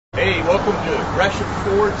Hey, welcome to Gresham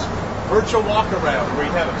Ford's virtual walk-around, where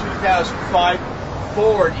you have a 2005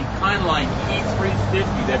 Ford Econoline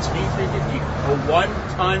E350. That's an E350, a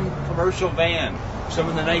one-ton commercial van. Some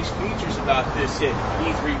of the nice features about this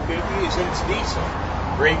E350 is that it's diesel.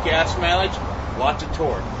 Great gas mileage, lots of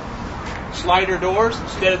torque. Slider doors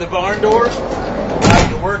instead of the barn doors. Allow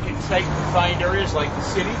you to work in tight confined areas like the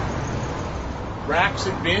city. Racks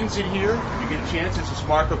and bins in here. You get a chance. This is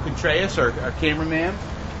Marco Contreras, our cameraman.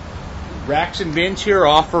 Racks and bins here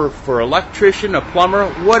offer for electrician, a plumber,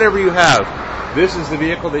 whatever you have. This is the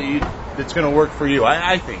vehicle that's going to work for you,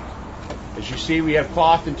 I think. As you see, we have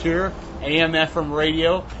cloth interior, AM, FM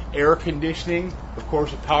radio, air conditioning, of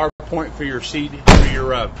course, a power point for your CD,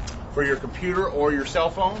 for your computer or your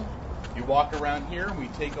cell phone. You walk around here, and we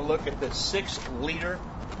take a look at the 6-liter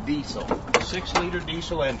diesel. 6-liter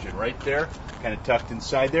diesel engine right there, kind of tucked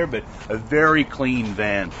inside there, but a very clean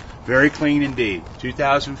van. Very clean indeed.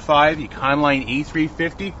 2005 Econoline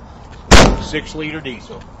E350, 6-liter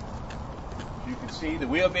diesel. You can see the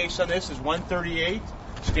wheelbase on this is 138,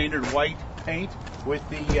 standard white paint with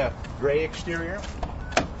the gray exterior.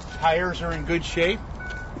 Tires are in good shape.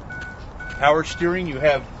 Power steering, you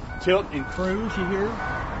have tilt and cruise, you hear?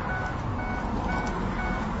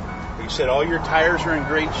 Like I said, all your tires are in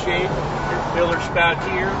great shape. Your filler spout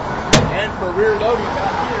here, and for rear loading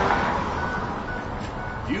back here,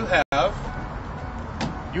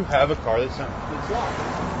 you have a car that's locked.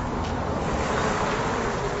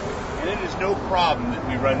 And it is no problem that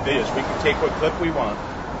we run videos. We can take what clip we want.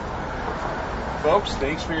 Folks,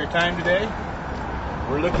 thanks for your time today.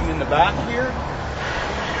 We're looking in the back here.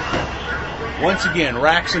 Once again,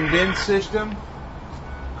 racks and bin system.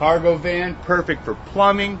 Cargo van, perfect for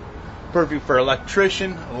plumbing, perfect for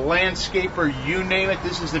electrician, landscaper, you name it.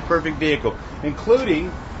 This is the perfect vehicle, including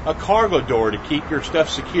a cargo door to keep your stuff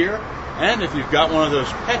secure. And if you've got one of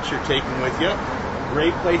those pets you're taking with you, a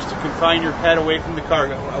great place to confine your pet away from the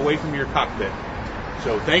cargo, away from your cockpit.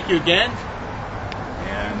 So thank you again,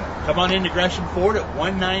 and come on into Gresham Ford at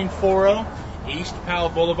 1940 East Powell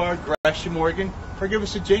Boulevard, Gresham, Oregon, or give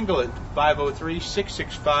us a jingle at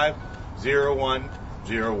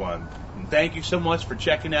 503-665-0101. And thank you so much for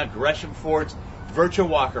checking out Gresham Ford's virtual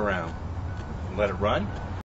walk-around. Let it run.